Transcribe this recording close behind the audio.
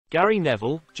Gary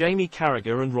Neville, Jamie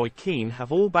Carragher and Roy Keane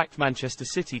have all backed Manchester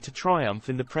City to triumph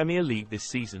in the Premier League this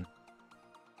season.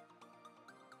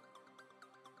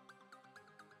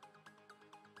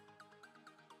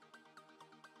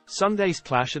 Sunday's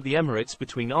clash at the Emirates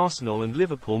between Arsenal and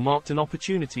Liverpool marked an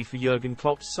opportunity for Jurgen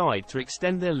Klopp's side to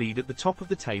extend their lead at the top of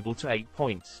the table to 8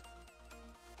 points.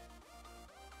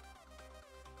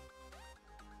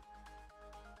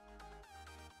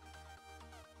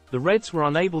 The Reds were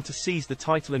unable to seize the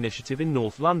title initiative in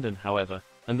North London, however,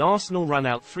 and Arsenal ran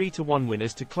out 3-1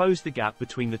 winners to close the gap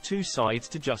between the two sides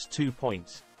to just 2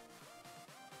 points.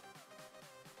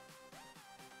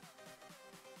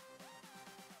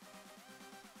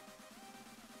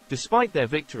 Despite their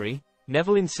victory,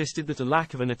 Neville insisted that a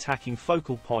lack of an attacking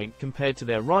focal point compared to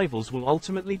their rivals will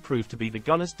ultimately prove to be the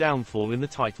Gunners' downfall in the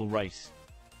title race.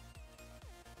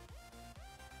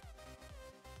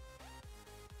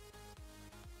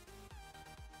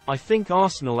 "I think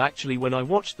Arsenal actually when I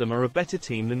watched them are a better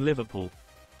team than Liverpool,"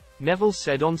 Neville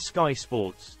said on Sky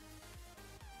Sports.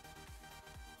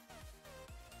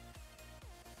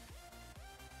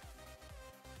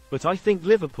 "But I think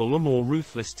Liverpool are a more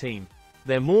ruthless team.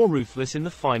 They're more ruthless in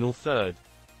the final third.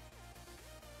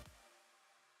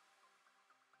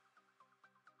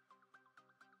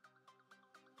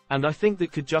 And I think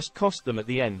that could just cost them at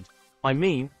the end. I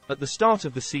mean, at the start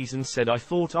of the season said I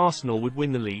thought Arsenal would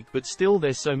win the league, but still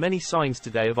there's so many signs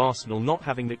today of Arsenal not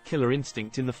having that killer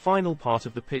instinct in the final part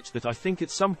of the pitch that I think at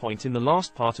some point in the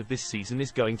last part of this season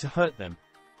is going to hurt them.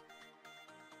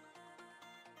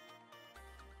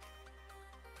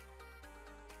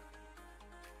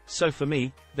 So for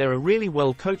me, they're a really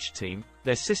well-coached team,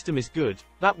 their system is good,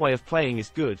 that way of playing is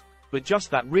good, but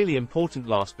just that really important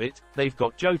last bit, they've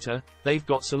got Jota, they've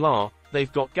got Salah,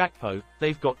 they've got Gakpo,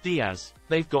 they've got Diaz,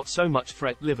 they've got so much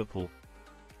threat." Liverpool.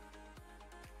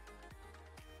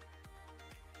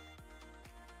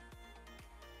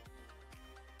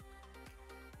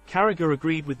 Carragher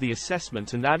agreed with the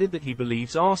assessment and added that he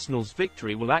believes Arsenal's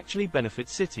victory will actually benefit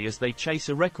City as they chase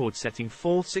a record-setting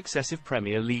 4th successive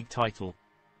Premier League title.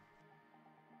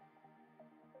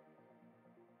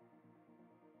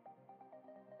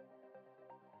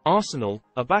 "Arsenal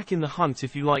are back in the hunt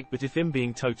if you like, but if I'm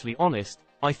being totally honest,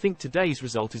 I think today's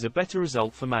result is a better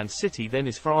result for Man City than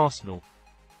is for Arsenal.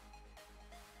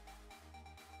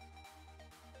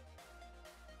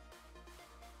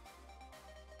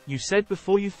 You said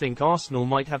before you think Arsenal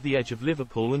might have the edge of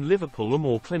Liverpool and Liverpool are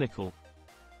more clinical.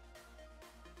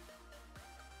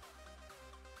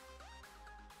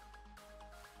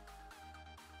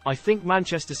 I think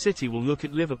Manchester City will look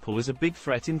at Liverpool as a big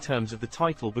threat in terms of the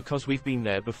title because we've been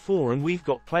there before and we've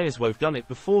got players who've done it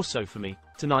before, so for me,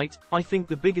 tonight, I think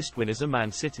the biggest winners are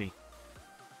Man City."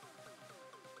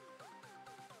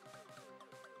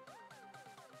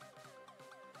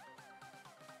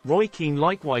 Roy Keane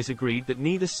likewise agreed that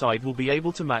neither side will be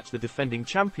able to match the defending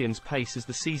champions' pace as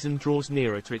the season draws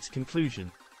nearer to its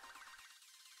conclusion.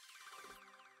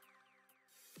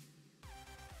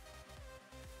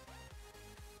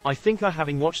 "I think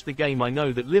having watched the game I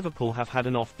know that Liverpool have had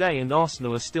an off day and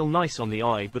Arsenal are still nice on the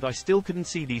eye, but I still couldn't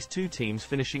see these two teams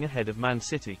finishing ahead of Man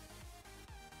City.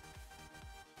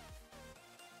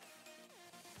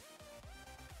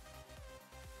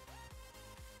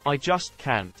 I just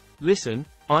can't. Listen,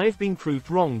 I've been proved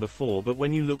wrong before, but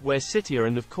when you look where City are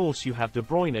and of course you have De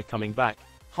Bruyne coming back,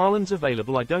 Haaland's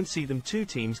available, I don't see them two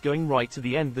teams going right to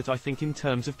the end that I think in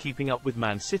terms of keeping up with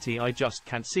Man City I just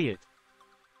can't see it.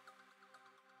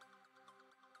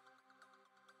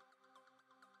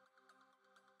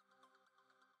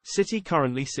 City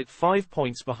currently sit 5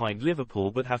 points behind Liverpool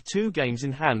but have 2 games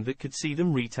in hand that could see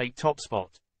them retake top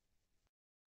spot.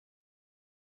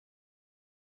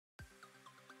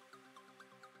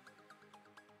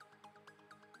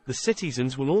 The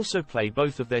citizens will also play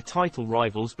both of their title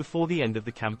rivals before the end of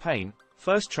the campaign,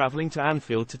 first travelling to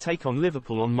Anfield to take on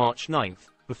Liverpool on March 9,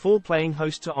 before playing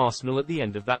host to Arsenal at the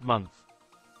end of that month.